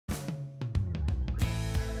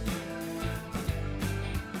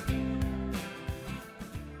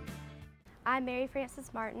I'm Mary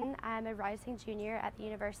Frances Martin. I'm a rising junior at the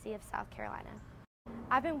University of South Carolina.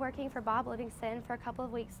 I've been working for Bob Livingston for a couple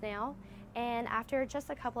of weeks now, and after just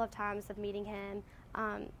a couple of times of meeting him,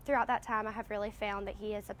 throughout that time I have really found that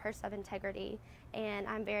he is a person of integrity, and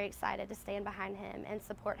I'm very excited to stand behind him and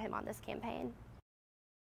support him on this campaign.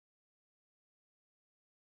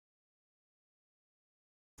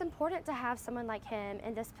 It's important to have someone like him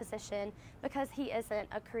in this position because he isn't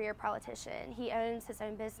a career politician. He owns his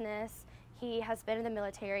own business, he has been in the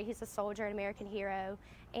military, he's a soldier, an American hero,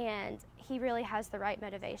 and he really has the right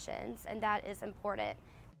motivations, and that is important.